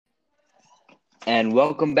And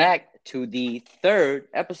welcome back to the third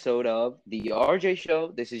episode of The RJ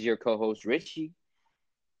Show. This is your co host, Richie.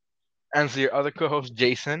 And so your other co-host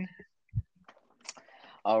Jason.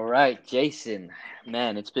 All right, Jason.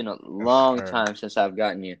 Man, it's been a Yes, long sir. time since I've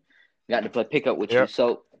gotten to play pickup with you. Yep,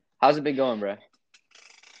 So, how's it been going, bro?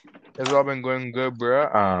 it's all been going good,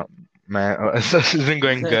 bro. Man, it's been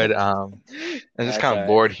going good. I'm just That's kind of all right.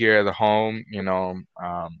 bored here at the home.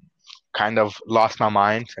 Kind of lost my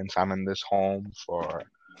mind since I'm in this home for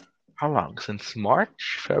how long? Since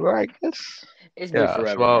March, February, I guess. It's been Yeah.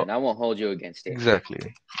 So, forever, man. I won't hold you against it.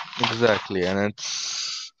 exactly, exactly, and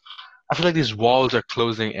it's. I feel like these walls are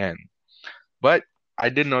closing in. But I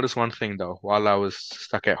did notice one thing though while I was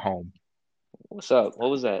stuck at home. What's up? What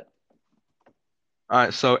was that?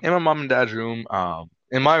 So in my mom and dad's room,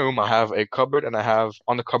 in my room, I have a cupboard, and I have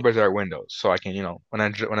on the cupboards there are windows, so I can, when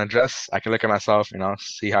I dress, I can look at myself,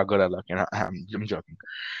 see how good I look. I'm joking.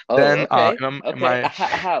 Oh, Then, okay. in Okay. my,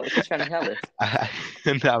 Aha. What you trying to tell us?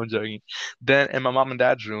 no, I'm joking. Then in my mom and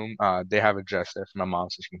dad's room, they have a dresser for my mom,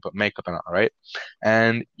 so she can put makeup and all, right?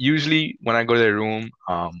 And usually when I go to their room,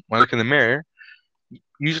 when I look in the mirror,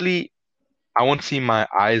 usually I won't see my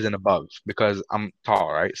eyes and above because I'm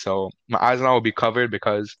tall, right? So my eyes now will be covered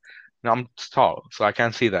because I'm tall, so I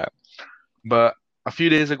can't see that. But a few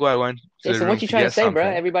days ago, I went to the Jason, what room you to trying to get say, bro? something.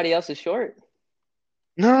 Everybody else is short?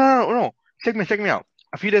 No, no, no, no, no. Check me out.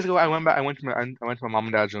 A few days ago, I went back. I went to my mom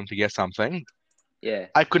and dad's room to get something. Yeah.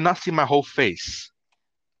 I could not see my whole face.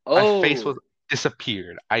 My face was Oh,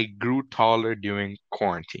 disappeared. I grew taller during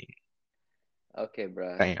quarantine. okay,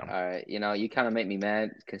 bro. Damn. All right. You kind of make me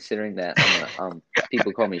mad considering that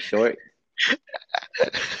people call me short.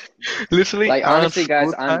 Literally, Like on honestly, guys,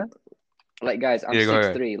 school time. I'm Yeah, go six ahead.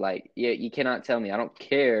 three. Like, yeah, you cannot tell me. I don't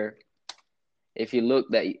care if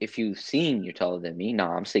you've seen you're taller than me. No,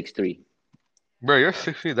 I'm 6'3". Bro, you're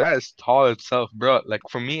 6 feet. That is tall itself, bro. Like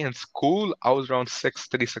for me in school, I was around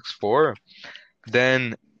 6'3", 6'4".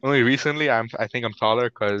 Then only recently, I think I'm taller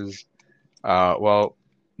because well,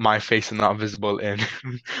 my face is not visible in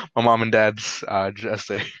my mom and dad's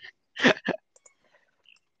dresser.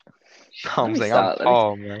 Let I'm me saying I'm stop. Let me.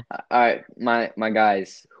 tall, man. All right, my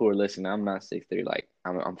guys who are listening, I'm not 6'3". Like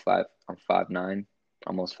I'm 5'9",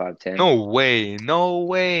 almost 5'10". No way, no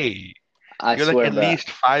way. I You're like swear, at bro. least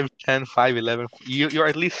 5'10", 5'11". You're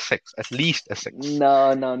at least six, at least a six.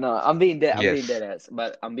 No, no, no. I'm being dead. I'm being Yes. dead ass.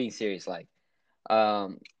 But I'm being serious. Like,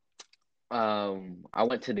 um, I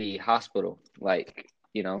went to the hospital, like,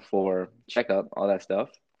 for checkup, all that stuff.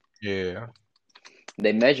 Yeah.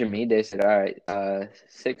 They measured me. They said, "All right,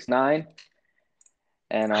 6'9",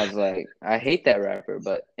 and I was like, "I hate that rapper."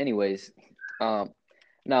 But anyways, um,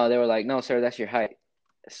 no, they were like, "No, sir, that's your height."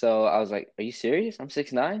 So I was like, "Are you serious? I'm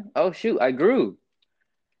 6'9"? Oh shoot, I grew.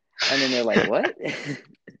 And then they're like, "What?"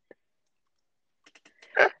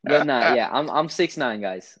 But nah, yeah, I'm 6'9",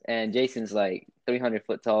 guys, and Jason's like 300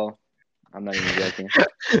 foot tall. I'm not even joking.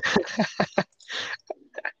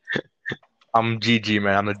 I'm GG,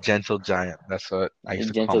 man. I'm a gentle giant. That's what I A used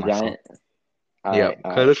to call gentle myself. giant. All Yeah, right, all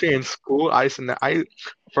because right. let's say in school,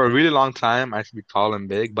 for a really long time, I used to be tall and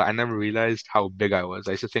big, but I never realized how big I was.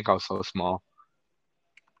 I used to think I was so small.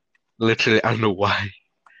 Literally, I don't know why.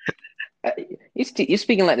 Uh, you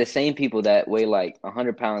speaking like the same people that weigh like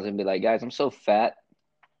 100 pounds and be like, guys, I'm so fat.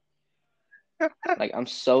 Like I'm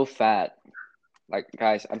so fat. Like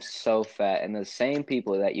guys, I'm so fat. And the same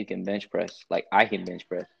people that you can bench press, like I can bench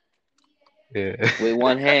press Yeah. with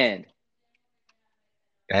one hand.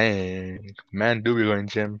 Dang. Man, do be going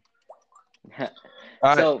gym.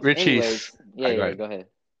 All right, So, Richie's. anyways, yeah, I got yeah, it. go ahead.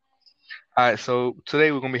 All right, so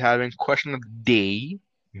today we're gonna be having question of the day.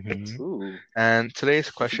 Ooh, And today's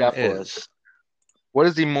what you question got for us? is, what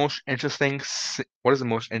is the most interesting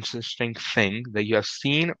thing that you have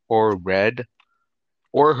seen or read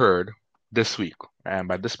or heard this week? And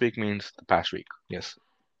by this week means the past week. Yes.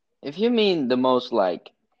 If you mean the most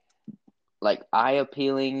like eye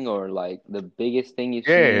appealing or like the biggest thing you've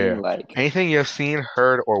Yeah, yeah, seen, yeah. like Anything you have seen,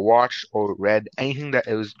 heard, or watched, or read, anything that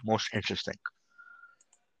is most interesting.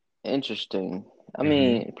 interesting. I Mm-hmm.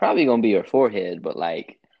 mean, probably gonna be your forehead, but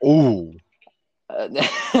like, Oh, let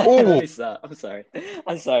oh, me stop. I'm sorry.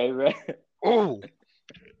 I'm sorry, bro. oh.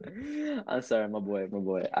 I'm sorry, my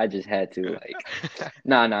boy. I just had to like,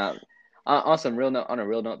 nah, nah. On some real note, on a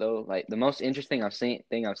real note though, like the most interesting I've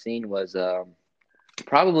seen was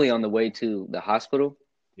probably on the way to the hospital.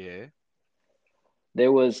 Yeah.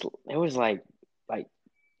 There was like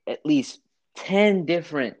at least 10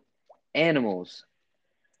 different animals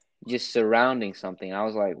just surrounding something. I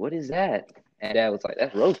was like, what is that? And dad was like,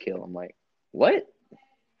 that's roadkill. I'm like, what?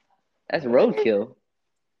 That's What? roadkill.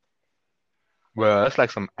 Well, that's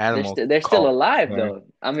like some animal They're still cult, alive man. though.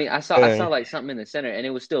 I mean, I Yeah, saw like something in the center and it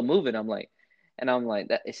was still moving. I'm like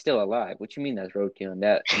that it's still alive. What you mean that's roadkill? And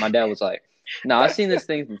that my dad was like, no, I've seen these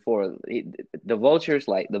things before. The vultures,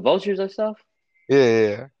 like the vultures and stuff,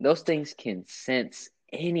 yeah. those things can sense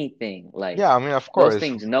anything. Like Yeah, I mean, of those course.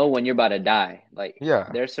 things know when you're about to die. Like Yeah.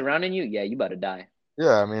 they're surrounding you. Yeah, you about to die.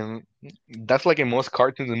 Yeah, I mean, that's like in most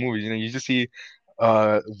cartoons and movies, you just see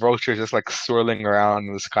vultures just like swirling around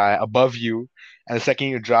in the sky above you, and the second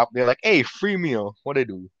you drop, they're like, "Hey, free meal." What they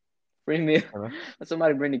do? Bring me. You know?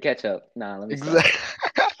 Somebody bring the ketchup. Nah, let me stop.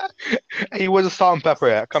 Exactly. Hey, where's the salt and pepper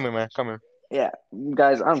at? Come here, man. Come here. Yeah,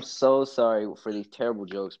 guys, I'm so sorry for these terrible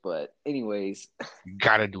jokes, but anyways, You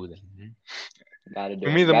gotta do that. gotta do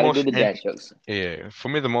For me, them. the Gotta do most the in dad jokes. yeah, for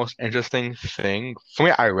me the most interesting thing. For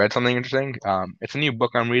me, I read something interesting. It's a new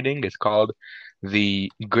book I'm reading. It's called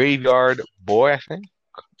The Graveyard Boy, I think.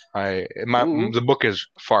 Ooh, The book is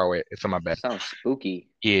far away. It's on my bed. sounds spooky.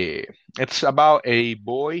 Yeah, it's about a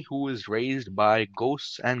boy who is raised by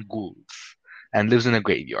ghosts and ghouls and lives in a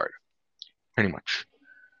graveyard, pretty much.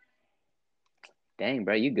 Dang,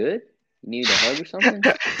 bro, you good? You need a hug or something?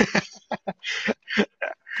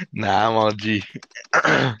 Nah, I'm all G.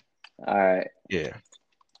 All right. Yeah.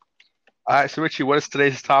 All right, so Richie, what is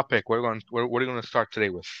today's topic? What are we going to start today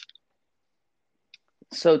with?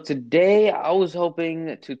 So today I was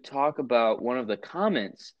hoping to talk about one of the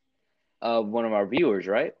comments of one of our viewers,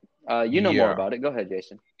 right? You know more Yeah. about it. Go ahead,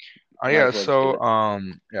 Jason. Might Yeah. as well just do So,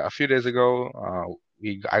 it. yeah, a few days ago,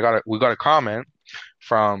 we got a comment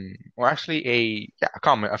from, well, actually a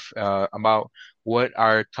comment about what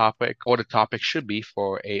the topic should be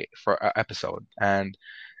for a episode, and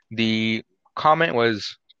the comment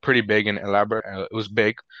was pretty big and elaborate. It was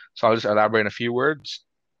big, so I'll just elaborate in a few words.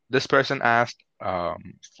 This person asked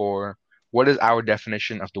for what is our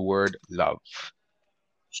definition of the word love?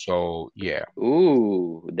 So yeah,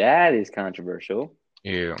 Ooh, that is controversial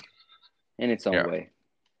yeah, in its own yeah, way.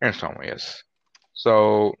 in some ways.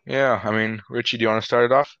 So yeah, I mean, Richie, do you want to start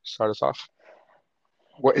it off? Start us off.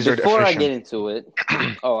 What is your Before I definition? get into it,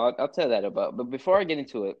 oh, I'll tell that about. But before I get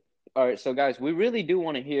into it, all right. So, guys, we really do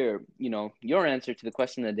want to hear, your answer to the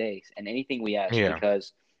question of the day and anything we ask Yeah.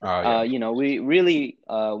 because, Yeah. we really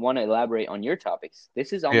want to elaborate on your topics.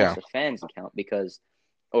 This is Yeah. almost a fans account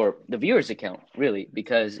or the viewers account, really,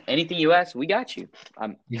 because anything you ask, we got you. As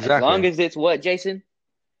long Exactly. as it's what, Jason?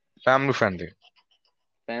 Family friendly.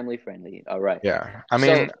 Family friendly. All right. Yeah.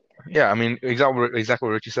 So, I mean, exactly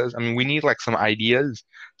what Richie says. I mean, we need like some ideas.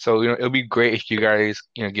 So, it'll be great if you guys,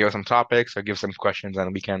 give us some topics or give some questions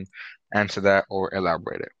and we can answer that or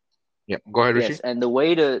elaborate it. Yeah. Go ahead, yes, Richie. and the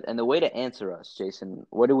way to answer us, Jason,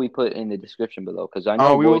 what do we put in the description below? Because I Uh,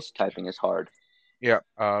 know we will, voice typing is hard.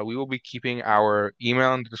 we will be keeping our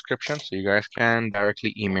email in the description so you guys can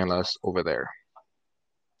directly email us over there.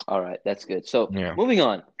 All right, that's good. So Yeah. moving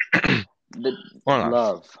on, the Hold on.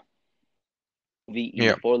 love, VE,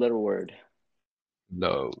 Yeah. four-letter word.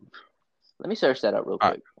 Love. Let me search that up real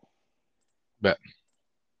I quick. bet.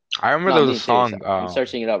 I remember No, there I'm was a being serious. song. I'm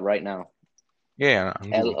searching it up right now. Yeah, on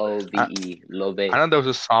Google. Love, love. I know there was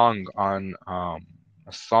a song on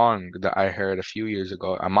a song that I heard a few years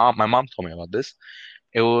ago. My mom told me about this.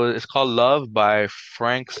 It's called Love by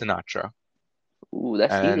Frank Sinatra. Ooh,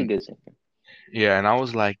 that's he's a And good singer. yeah, and I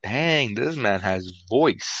was like, dang, this man has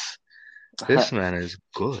voice. This man is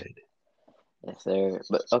good. Yes, sir.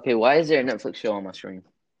 But okay, why is there a Netflix show on my screen?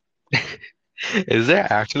 Is there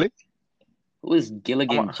actually? Who is I'm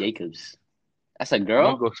Gilligan gonna, Jacobs? That's a I'm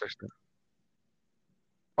gonna girl? go search that.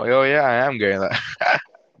 Oh, yeah, I am getting that.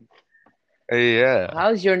 Yeah.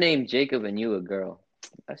 How's your name Jacob and you a girl?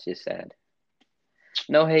 That's just sad.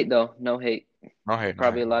 No hate though. No hate. No hate, no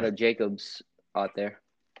Probably hate, a no lot hate. of Jacobs out there.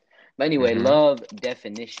 But anyway, Hmm. love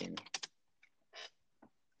definition.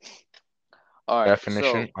 All right,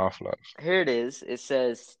 Definition so of love. here it is. It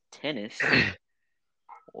says tennis.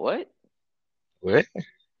 What? What?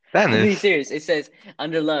 I'm being Dennis. serious. It says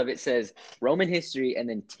under love, it says Roman history and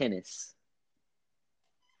then tennis.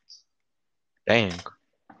 Dang.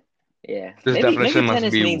 Yeah. This Maybe definition must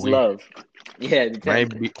tennis be means weird. love. Yeah,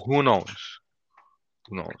 Maybe, who knows?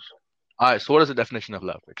 Who knows? All right, so what is the definition of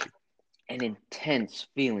love, Richie? an intense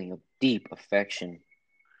feeling of deep affection.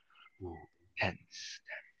 Ooh, tense.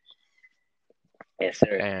 Yes,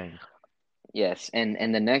 sir. Dang. Yes, and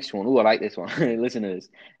the next one. Ooh, I like this one. Listen to this.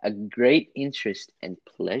 A great interest and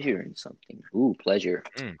pleasure in something. Ooh, pleasure.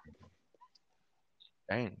 Mm,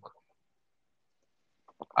 dang.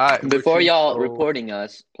 All right, Before Richie. y'all So, reporting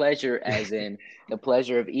us, pleasure as in the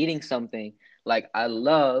pleasure of eating something. Like I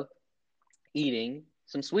love eating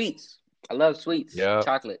some sweets. I love sweets, yeah,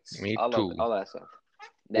 chocolates, me all of it, too. all that stuff.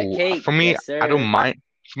 That For cake, me, yes, I don't sir. mind.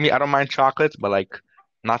 For me, I don't mind chocolates, but like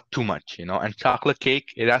not too much, you know. And chocolate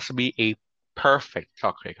cake, it has to be a perfect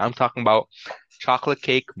chocolate cake. I'm talking about chocolate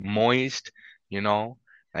cake, moist, you know,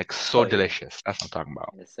 like so Oh yeah, delicious. That's what I'm talking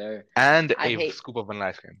about. yes, sir. And I a hate scoop of vanilla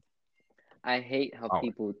ice cream. I hate how Oh,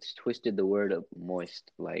 people twisted the word of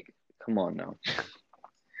moist. Like, come on now.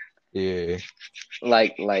 yeah.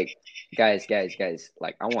 Like, guys.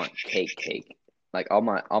 Like, I want cake. Like all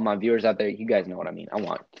my viewers out there, you guys know what I mean. I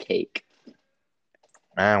want cake.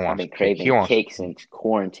 Man I've wants been cake. He craving wants. cake since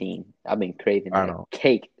quarantine. I've been craving I that know.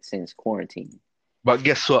 cake since quarantine. But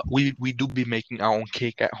guess what? We do be making our own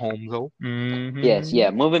cake at home though. Yes, Hmm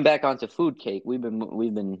yeah. Moving back onto food cake, we've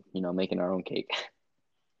been making our own cake.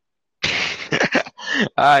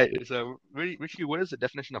 All right. So, Richie, what is the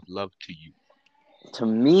definition of love to you? To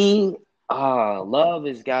me, love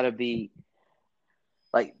has got to be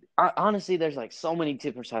like honestly, there's like so many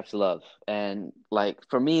different types of love, and like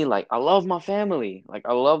for me, like I love my family, like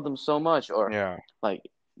I love them so much, or Yeah. like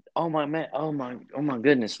oh my man, oh my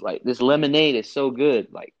goodness, like this lemonade is so good,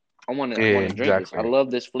 like I want Yeah, to drink this. I exactly.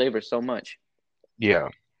 love this flavor so much. Yeah.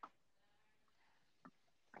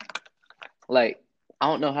 Like I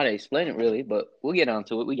don't know how to explain it really, but we'll get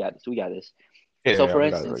onto it. We got this. We got this. Yeah, So yeah, for we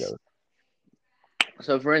got it, we instance, got it.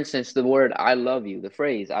 the word "I love you," the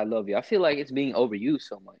phrase "I love you," I feel like it's being overused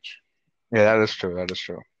so much. Yeah, that is true. That is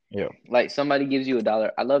true. Yeah. Like somebody gives you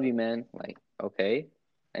 $1, I love you, man. Like okay,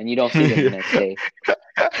 and you don't see them the next day.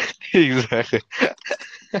 Exactly.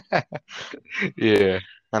 Yeah,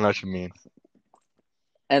 I know what you mean.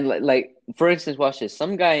 And like for instance, watch this.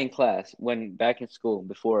 Some guy in class when back in school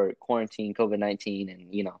before quarantine, COVID-19,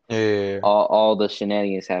 and Yeah, all the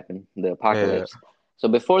shenanigans happened, the yeah. apocalypse. So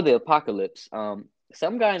before the apocalypse,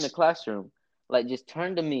 some guy in the classroom like just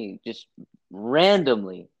turned to me just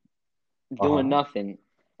randomly doing Uh-huh. nothing,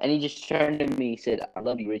 and he just turned to me. He said, "I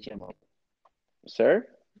love you, Richie." I'm like, "Sir,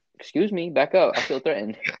 excuse me, back up. I feel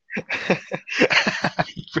threatened."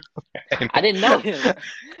 I didn't know him.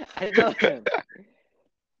 I didn't know him.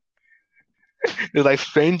 It's like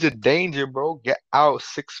stranger danger, bro. Get out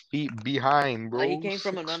 6 feet behind, Like he bro. came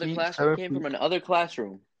from Six another feet, class. He seven came from feet. another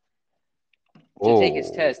classroom to take his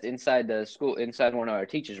Oh, test inside the school, inside one of our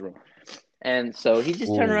teachers' room. And so he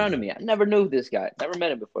just turned around to oh. me. I never knew this guy. Never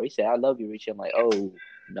met him before. He said, "I love you, Richie." I'm like, "Oh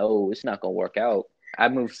no, it's not gonna work out." I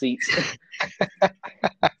moved seats.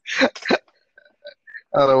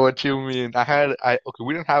 I don't know what you mean. Okay,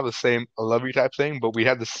 we didn't have the same love you type thing, but we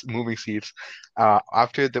had this moving seats.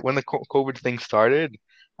 After when the COVID thing started,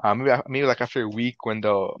 maybe like after a week when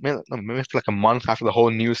maybe after like a month after the whole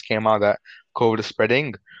news came out that COVID is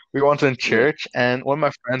spreading, we went in Yeah, church and one of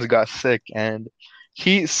my friends got sick and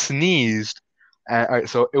he sneezed. And all right,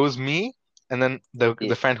 so it was me and then the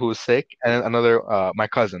yeah, friend who was sick and then another my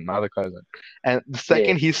other cousin. And the yeah.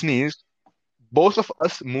 second he sneezed, both of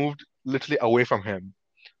us moved literally away from him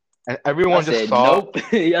and I everyone just said saw. nope.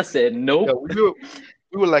 I said Yeah, nope.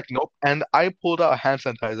 we were like, nope. And I pulled out a hand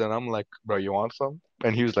sanitizer, and I'm like, bro, you want some?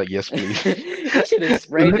 And he was like, yes, please. You should have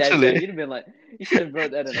sprayed that joke. Literally, You'd have been like, you should have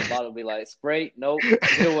brought that in a bottle. Be like, spray. Nope.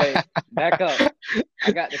 Get away. Back up.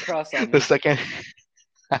 I got the cross on the me. second,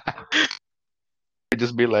 I'd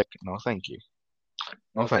just be like, no, thank you,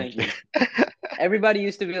 no, No, thank thank you. you. Everybody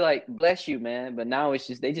used to be like, "Bless you, man," but now it's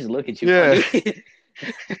just they just look at you Yeah, funny.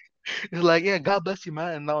 it's like, yeah, God bless you,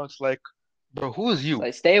 man. And now it's like, bro, who is It's you?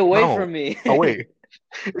 like, stay away No, from me. oh wait,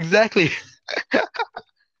 exactly.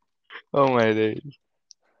 Oh my days.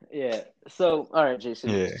 Yeah. So, all right,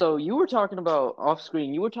 Jason. Yeah. So you were talking about off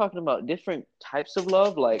screen. You were talking about different types of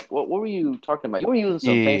love. Like, what were you talking about? You were using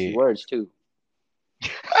some fancy Yeah. words too.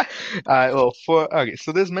 Well, for okay,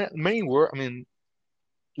 so there's many word. I mean,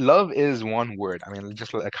 love is one word. I mean,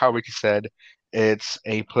 just like how Ricky said, it's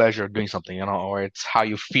a pleasure doing something, or it's how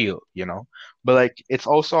you feel, But like, it's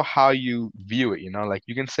also how you view it. Like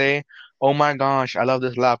you can say, "Oh my gosh, I love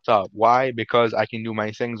this laptop." Why? Because I can do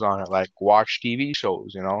many things on it, like watch TV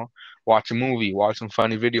shows, watch a movie, watch some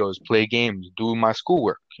funny videos, play games, do my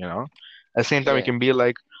schoolwork. At the same time, it Yeah. can be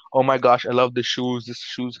like, "Oh my gosh, I love the shoes. This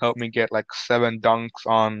shoes helped me get like 7 dunks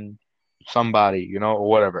on somebody, or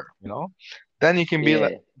whatever. Then you can be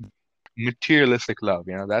like Yeah. materialistic love,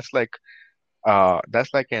 that's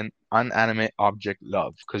like an unanimate object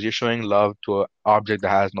love because you're showing love to an object that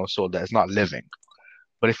has no soul, that is not living.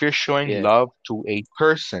 But if you're showing Yeah. love to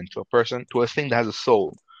to a thing that has a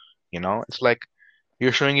soul, it's like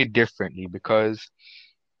you're showing it differently because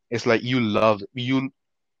it's like you love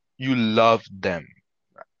them.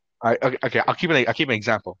 Okay, I'll keep an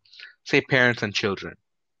example. Say parents and children.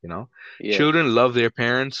 you know. Yeah. Children love their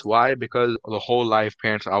parents. Why? Because the whole life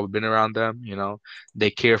parents have always been around them, you know. They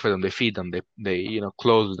care for them, they feed them, they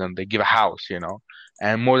clothe them, they give a house, you know.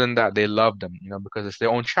 And more than that, they love them, you know, because it's their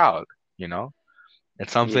own child, you know.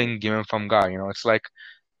 It's Yeah. something given from God, you know. It's like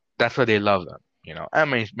that's why they love them, you know, and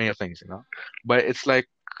many things, you know. But it's like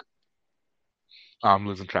I'm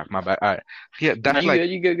losing track, my bad. Yeah, No, that's you like good.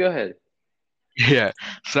 You good. Go ahead. yeah,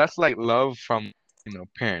 so that's like love from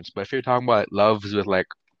parents. But if you're talking about love with like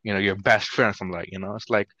your best friend, something like it's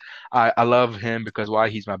like I love him because why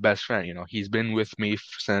he's my best friend. He's been with me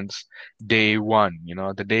since day one.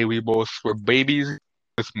 The day we both were babies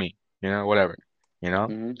with me. Whatever. You know.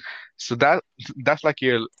 Hmm. So that's like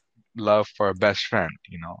your love for a best friend.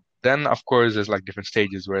 Then of course there's like different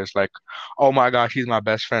stages where it's like, oh my gosh, he's my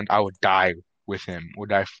best friend. I would die with him, would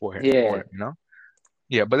die for him, or Yeah.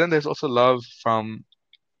 yeah. But then there's also love from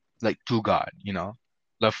like to God,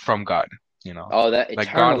 love from God, Oh, that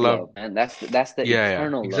like God eternal loved, love, man. That's the yeah,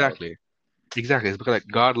 eternal love. exactly, exactly. It's because like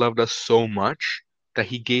God loved us so much that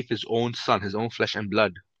He gave His own Son, His own flesh and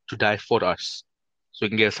blood, to die for us, so we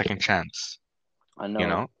can get a second chance, I you know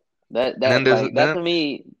know. that And then that there's like then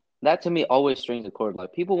that to me always strings a chord.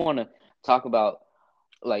 Like people want to talk about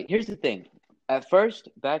like here's the thing. At first,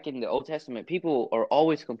 back in the Old Testament, people are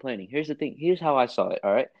always complaining. Here's the thing. Here's how I saw it.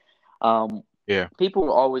 All right. Um, yeah, People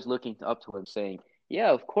were always looking up to him, saying,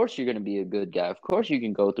 "Yeah, of course you're going to be a good guy. Of course you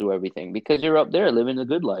can go through everything because you're up there living a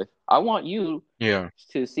good life. I want you yeah,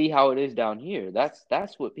 to see how it is down here."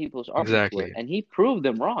 That's what people's arguments were, exactly, and he proved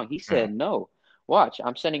them wrong. He yeah, said, "No, watch,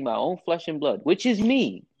 I'm sending my own flesh and blood, which is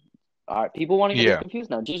me." All right, people want to get this yeah, confused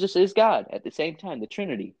now. Jesus is God at the same time, the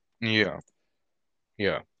Trinity. yeah,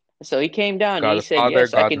 yeah. So he came down and God he the said, Father,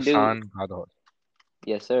 "Yes, I God the can do." Son, God the Holy.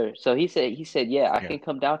 Yes, sir. So he said, "Yeah, I Yeah, can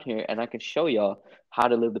come down here and I can show y'all how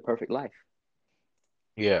to live the perfect life."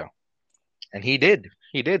 yeah. And he did.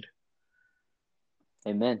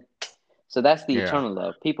 Amen. So that's the Yeah, eternal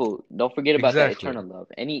love. People don't forget about that exactly. eternal love.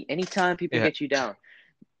 Anytime people Yeah, get you down,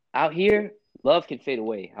 out here, love can fade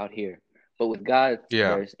away out here. But with God,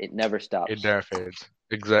 yeah. it never It stops. never fades.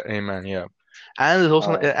 Exactly. Amen. Yeah. And there's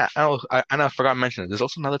also, Uh and I forgot to mention it. There's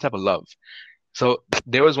also another type of love. So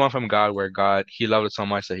there was one from God where God, He loved it so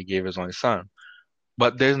much that He gave His only Son.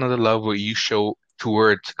 But there's another love where you show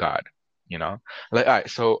towards God, you know? Like, all right,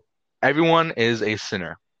 so everyone is a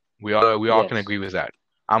sinner. We all can yes. agree with that.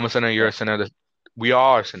 I'm a sinner, you're a Yes. sinner. We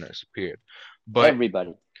all are sinners, period. But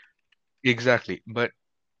Everybody. exactly. But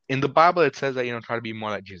in the Bible, it says that, try to be more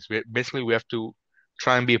like Jesus. Basically, we have to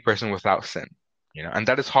try and be a person without sin, and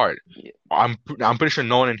that is hard. Yeah. I'm pretty sure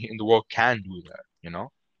no one in the world can do that,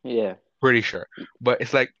 Yeah. pretty sure. But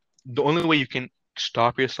it's like the only way you can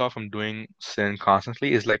stop yourself from doing sin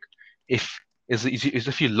constantly is like if is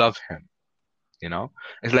if you love him, you know?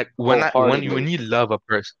 It's like when Wholeheartedly. you love a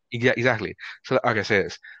person, exactly. So okay, say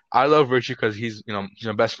this. I love Richie because he's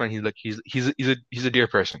my best friend. He's a dear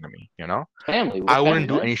person to me, Family. We're I family, wouldn't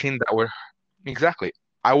do man. anything that would exactly.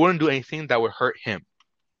 I wouldn't do anything that would hurt him,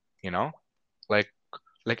 you know?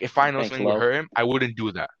 Like if I know Thanks, something would love. hurt him, I wouldn't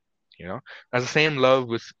do that, That's the same love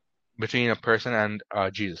with between a person and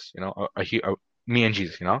Jesus, me and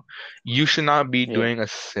Jesus, You should not be Yeah. doing a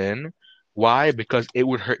sin. Why? Because it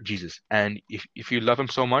would hurt Jesus. And if you love him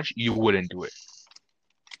so much, you wouldn't do it,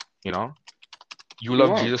 you know? You You love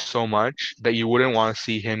won't. Jesus so much that you wouldn't want to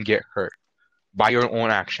see him get hurt by your own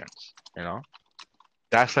actions,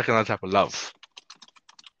 That's like another type of love,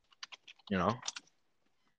 you know?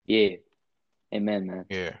 Yeah. Amen, man.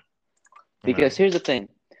 Yeah. Because Amen. here's the thing.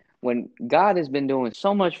 When God has been doing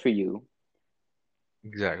so much for you,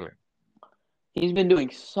 Exactly. he's been doing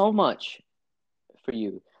so much for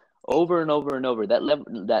you over and over and over.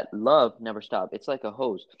 That love never stops. It's like a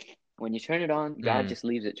hose. When you turn it on, God Mm, just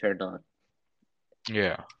leaves it turned on.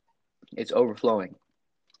 yeah. It's overflowing.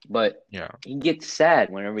 But Yeah. he gets sad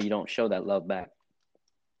whenever you don't show that love back.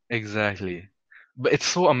 Exactly. But it's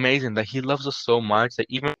so amazing that he loves us so much that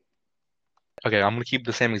even okay, I'm gonna keep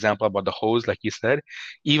the same example about the hose, like you said.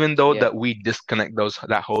 Even though Yeah. that we disconnect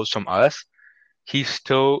that hose from us, he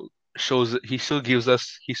still gives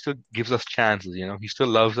us chances, He still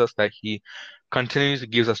loves us that he continues to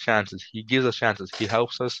gives us chances. He gives us chances. He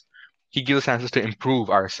helps us, he gives us chances to improve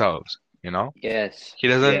ourselves, Yes. He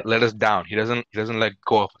Yeah. doesn't let us down. He doesn't let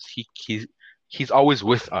go of us. He's always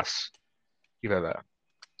with us. You know that,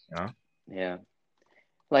 you know? Yeah.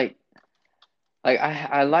 Like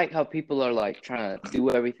I like how people are like trying to do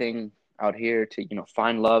everything out here to,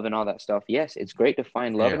 find love and all that stuff. Yes, it's great to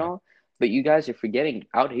find love and Yeah. all, but you guys are forgetting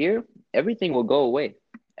out here, everything will go away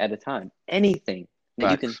at a time. Anything that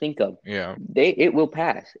you can Facts. think of, Yeah. it will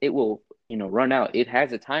pass. It will, run out. It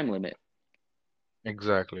has a time limit.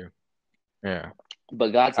 Exactly. Yeah.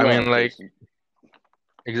 But God's I mean, love, like, Jason.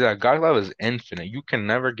 exactly. God's love is infinite. You can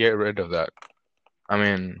never get rid of that. I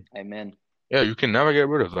mean, Amen. yeah, you can never get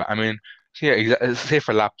rid of that. I mean, so yeah, say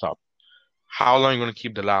for laptop. How long are you gonna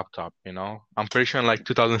keep the laptop, you know? I'm pretty sure in like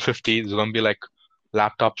 2050 there's gonna be like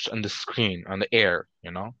laptops on the screen, on the air,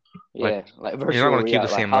 you know? Like Yeah, like you're not virtual gonna keep the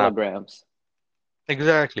reality, like same laptop. holograms.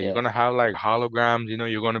 Exactly. You're Yeah, gonna have like holograms, you know,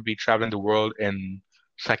 you're gonna be traveling the world in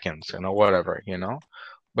seconds, you know, whatever, you know?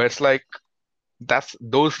 But it's like that's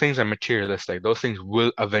those things are materialistic. Those things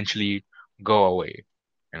will eventually go away,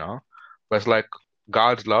 you know? But it's like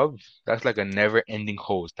God's love, that's like a never-ending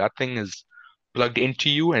hose. That thing is plugged into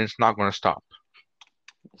you and it's not gonna stop,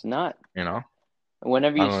 it's not. you know?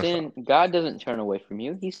 Whenever Not you gonna stop. sin, God doesn't turn away from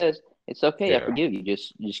you. He says, "It's okay. I Yeah. forgive you.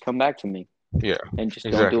 Just come back to me Yeah. and just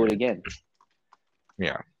don't do Exactly. it again."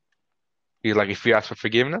 Yeah. He's like, if you ask for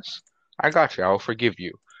forgiveness, I got you. I will forgive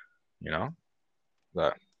you, you know?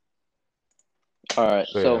 That. All right.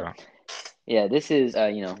 So So yeah. yeah, this is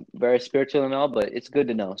very spiritual and all, but it's good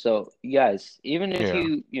to know. So you guys, even if Yeah.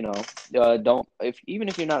 don't, if even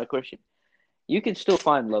if you're not a Christian, you can still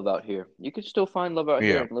find love out here. You can still find love out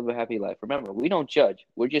here Yeah. and live a happy life. Remember, we don't judge.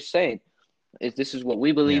 We're just saying is this is what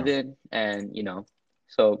we believe Yeah. in, and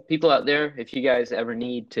so people out there, if you guys ever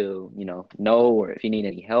need to know, or if you need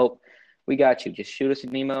any help, we got you. Just shoot us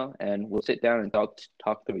an email and we'll sit down and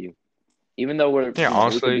talk through you, even though Yeah.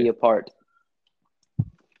 we could be Honestly, apart.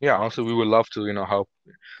 we would love to, help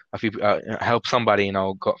a few, help somebody,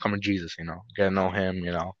 come to Jesus, get to know him,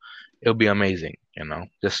 it'll be amazing,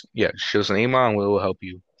 Just yeah, shoot us an email and we will help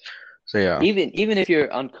you. So yeah. Even if you're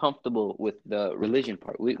uncomfortable with the religion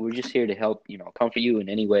part, we're just here to help, comfort you in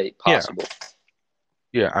any way Yeah. possible.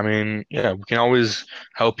 Yeah. I mean, yeah, we can always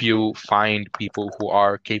help you find people who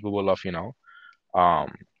are capable of,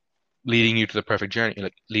 um, leading you to the perfect journey,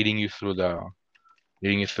 like leading you through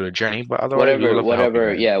the journey. But otherwise, we would love to help you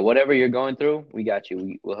Whatever, guys. yeah, whatever you're going through, we got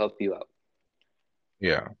you. We'll help you out.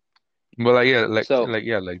 Yeah. But like yeah, So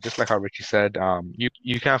like just like how Richie said,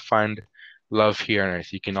 you can't find love here on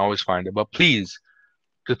earth. You can always find it. But please,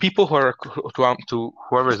 to people who are to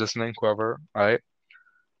whoever is listening, whoever, right?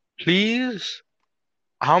 Please,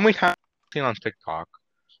 how many times have you seen on TikTok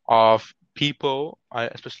of people,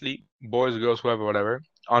 especially boys, girls, whoever, whatever,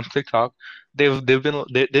 on TikTok, they're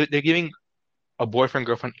giving a boyfriend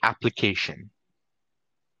girlfriend application.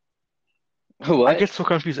 I what? get so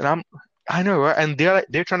confused, and I know, right? And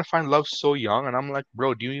they're trying to find love so young, and I'm like,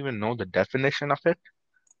 bro, do you even know the definition of it?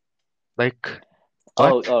 Like,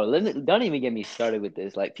 what? Don't even get me started with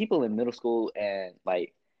this. Like people in middle school and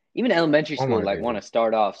like even elementary Oh school, my like want days. to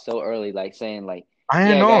start off so early, like saying like, I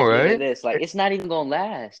 "Yeah, know, guys, get into right? this." Like it's not even gonna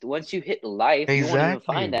last. Once you hit life, you won't even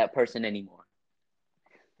find Exactly. that person anymore.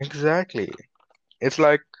 Exactly. It's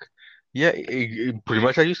like, yeah, pretty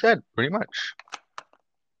much as you said, pretty much.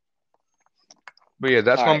 But yeah,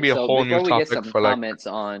 that's All gonna right, be a so whole new before we get topic some for like, comments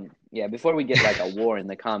on, yeah, before we get like a war in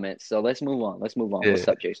the comments, so let's move on. Let's move on. yeah, What's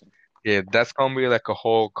up, Jason? yeah, that's gonna be like a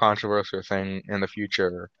whole controversial thing in the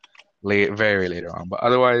future, very later on. But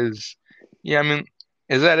otherwise, yeah, I mean,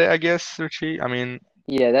 is that it? I guess, Richie. I mean,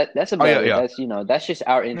 Yeah, that's oh about yeah, it. yeah, That's just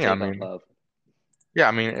our yeah. I intake on mean, love. yeah,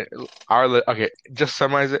 I mean, okay. Just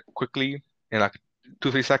summarize it quickly in like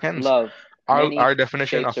 2, 3 seconds. Love, Our many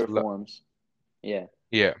definition shapes of or forms. Yeah,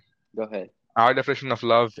 yeah, go ahead. our definition of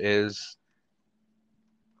love is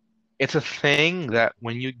it's a thing that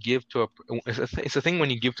when you give to it's a thing when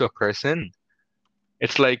you give to a person,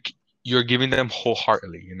 it's like you're giving them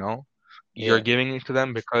wholeheartedly, You're Yeah, giving it to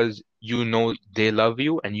them because you know they love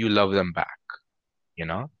you and you love them back, you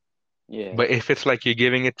know? yeah, But if it's like you're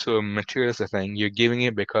giving it to a materialistic thing, you're giving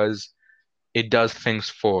it because it does things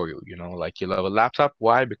for you, Like you love a laptop,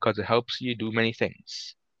 why? Because it helps you do many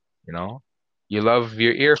things, you know? You love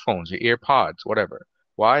your earphones, your ear pods, whatever.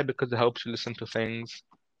 Why? Because it helps you listen to things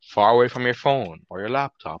far away from your phone or your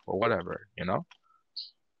laptop or whatever.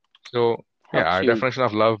 So, yeah, helps our you. definition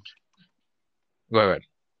of love, go ahead.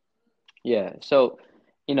 Yeah, so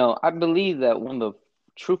I believe that one of the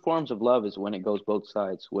true forms of love is when it goes both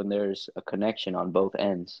sides, when there's a connection on both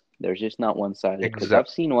ends. There's just not one-sided, because I've Exactly.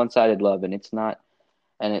 seen one-sided love, and it's not,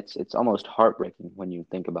 and it's almost heartbreaking when you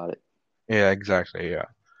think about it. Yeah, exactly. Yeah.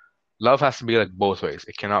 Love has to be like both ways.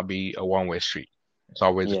 It cannot be a one-way street. It's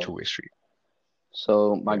always a Yeah. two-way street.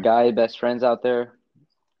 So my Yeah. guy best friends out there,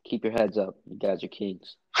 keep your heads up. You guys are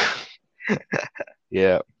kings.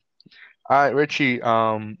 Yeah. All right, Richie,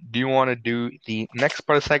 do you want to do the next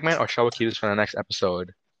part of the segment or shall we keep this for the next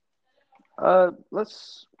episode?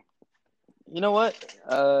 Let's. You know what?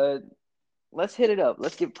 Let's hit it up.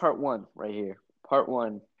 Let's give part one right here. Part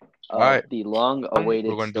one All of right, the we're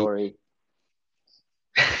long-awaited going to do story.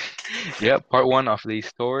 Yeah, part one of the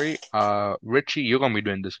story. Richie, you're gonna be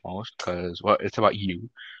doing this most because well, it's about you.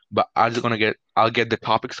 But I'll get the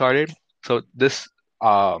topic started. So this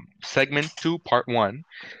segment two, part one,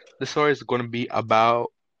 the story is gonna be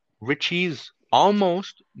about Richie's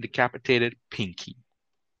almost decapitated pinky.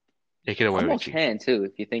 Take it away, Almost Richie. hand too,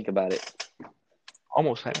 if you think about it.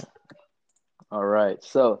 Almost had. All right.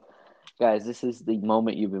 So, guys, this is the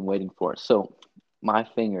moment you've been waiting for. So, my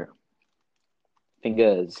fingers.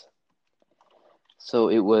 So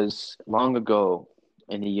it was long ago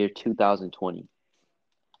in the year 2020.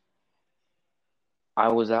 I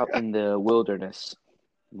was out in the wilderness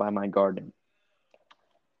by my garden,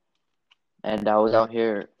 and I was out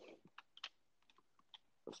here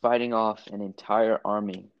fighting off an entire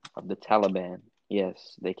army of the Taliban.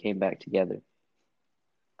 Yes, they came back together.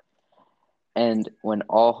 And when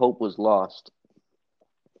all hope was lost,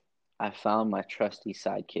 I found my trusty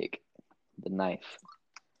sidekick, the knife.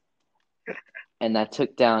 And I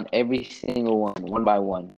took down every single one by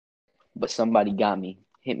one. But somebody got me,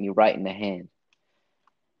 hit me right in the hand,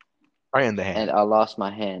 Right in the and hand. I lost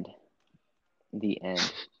my hand. The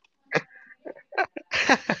end.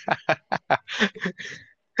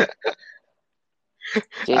 I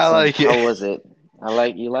Jason, like it. how was it?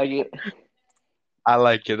 You like it? I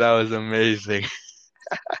like it. That was amazing.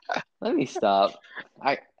 Let me stop.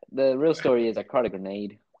 I The real story is I caught a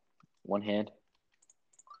grenade, one hand.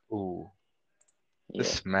 Ooh, Yeah.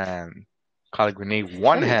 this man caught a grenade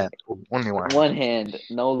one Let me hand. Ooh, only one hand. One hand,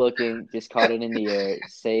 no looking, just caught it in the air,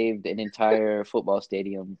 saved an entire football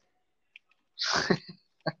stadium.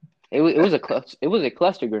 It was a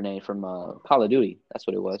cluster grenade from Call of Duty. That's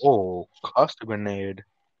what it was. Oh, cluster grenade.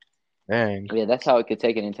 Dang. Yeah, that's how it could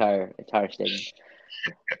take an entire stadium.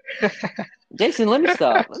 Jason, let me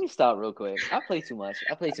stop. Let me stop real quick. I play too much.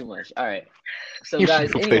 I play too much. All right. So You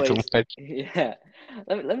guys, play too anyways, much. yeah.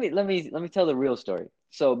 Let me tell the real story.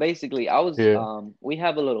 So basically, I was Yeah, we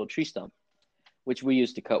have a little tree stump which we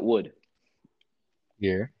use to cut wood.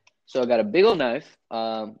 yeah. So I got a big old knife.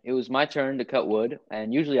 It was my turn to cut wood,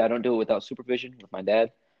 and usually I don't do it without supervision with my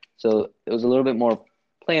dad. So it was a little bit more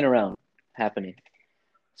playing around happening.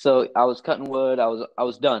 So I was cutting wood. I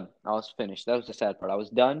was done. I was finished. That was the sad part. I was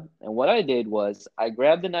done. And what I did was I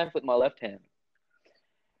grabbed the knife with my left hand.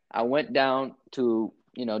 I went down to,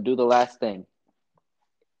 do the last thing.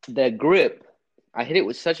 The grip, I hit it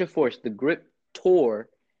with such a force, the grip tore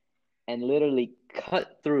and literally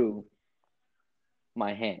cut through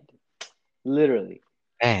my hand. Literally.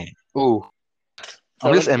 Dang. Ooh, I'm So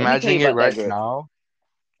let just me let me tell you imagining it about that right grip. now.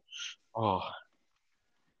 Oh,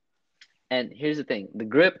 And here's the thing: the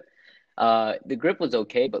grip was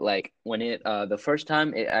okay, but like when the first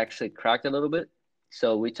time it actually cracked a little bit.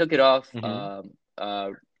 So we took it off,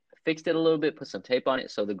 mm-hmm. fixed it a little bit, put some tape on it.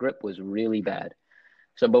 So the grip was really bad.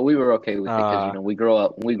 So, but we were okay with it because we grow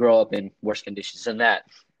up in worse conditions than that.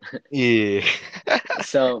 Yeah.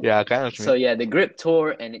 So, Yeah, I kind of what you so mean. yeah, the grip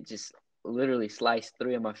tore and it just literally sliced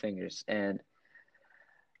three of my fingers, and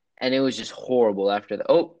it was just horrible after that.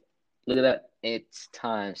 Oh, look at that! It's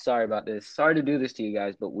time. Sorry about this. Sorry to do this to you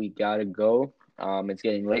guys, but we gotta go. It's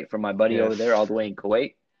getting late for my buddy over Yes. there, all the way in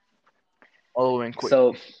Kuwait. All the way in quick.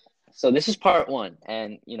 So this is part one,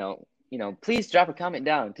 and please drop a comment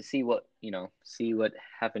down to see what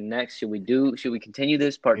happened next. Should we continue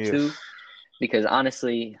this part Yes. two? Because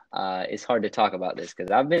honestly, it's hard to talk about this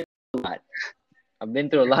because I've been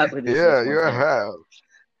through a lot with this Yeah, one you hand. have.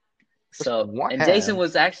 Just So, one and Jason hand.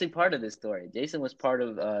 was actually part of this story. Jason was part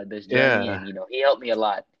of this journey, Yeah. and he helped me a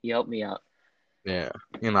lot. He helped me out. Yeah.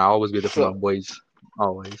 I always be there for my So, boys.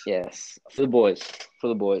 Always. yes, for the boys, for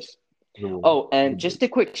the boys. For the boys. Oh, For the and just boys.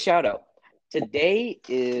 a quick shout out. Today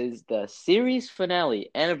is the series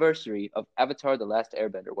finale anniversary of Avatar: The Last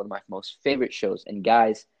Airbender, one of my most favorite shows. And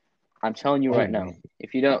guys, I'm telling you right Oh, now,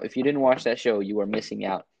 if you didn't watch that show, you are missing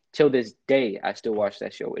out. Till this day, I still watch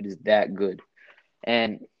that show. It is that good.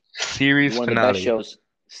 And series one of the best finale. shows.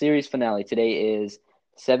 Series finale today is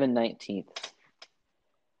 7/19.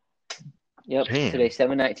 Yep, today Damn.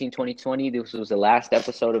 7/19/2020. This was the last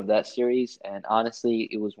episode of that series, and honestly,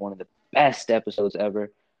 it was one of the best episodes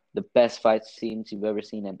ever. The best fight scenes you've ever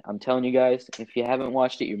seen, and I'm telling you guys, if you haven't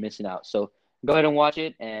watched it, you're missing out. So go ahead and watch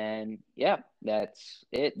it, and yeah, that's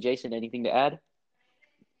it. Jason, anything to add?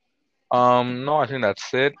 No, I think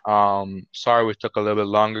that's it. Sorry we took a little bit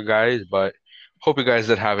longer, guys, but hope you guys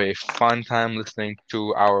did have a fun time listening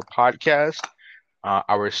to our podcast,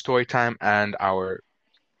 our story time, and our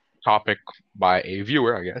topic by a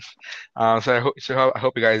viewer, I guess. I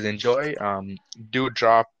hope you guys enjoy. Do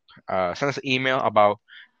send us an email about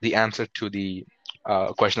the answer to the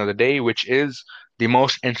question of the day, which is the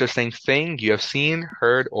most interesting thing you have seen,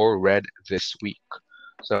 heard, or read this week.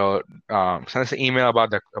 So send us an email about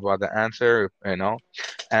the answer,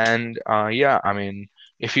 and yeah, I mean,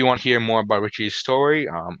 if you want to hear more about Richie's story,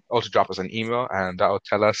 also drop us an email, and that will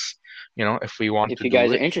tell us, if we want If to you do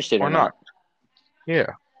guys are it interested or or not. not.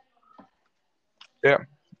 Yeah, yeah.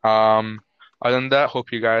 Um, Other than that,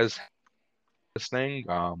 hope you guys listening.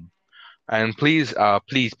 And please,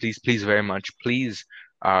 please, very much, please,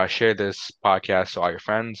 share this podcast to all your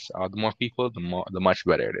friends. The more people, the much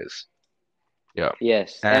better it is. Yeah.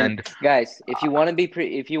 Yes, and And guys, if you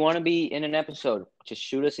want to be in an episode, just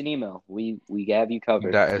shoot us an email. We have you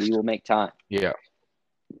covered. that is, We will make time. yeah.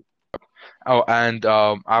 Oh, and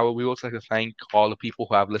we also like to thank all the people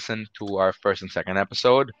who have listened to our first and second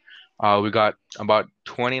episode. We got about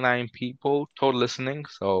 29 people total listening,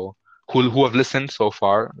 so who have listened so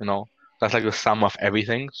far. That's like the sum of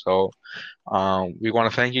everything. So we want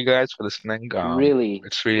to thank you guys for listening. Really,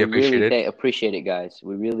 It's really we really appreciated. appreciate it, guys.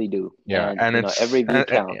 We really do. Yeah, And and every it's view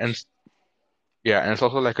counts. yeah, and it's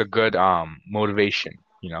also like a good motivation,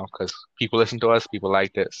 because people listen to us, people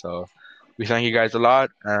liked it. So we thank you guys a lot.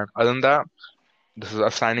 And other than that, this is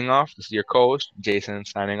us signing off. This is your co-host, Jason,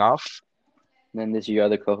 signing off. And then this is your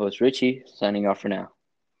other co-host, Richie, signing off for now.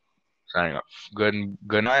 Signing off. Good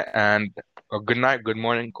night, or good night, good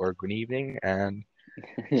morning, or good evening, and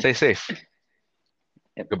stay safe.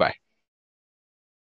 Yep. Goodbye.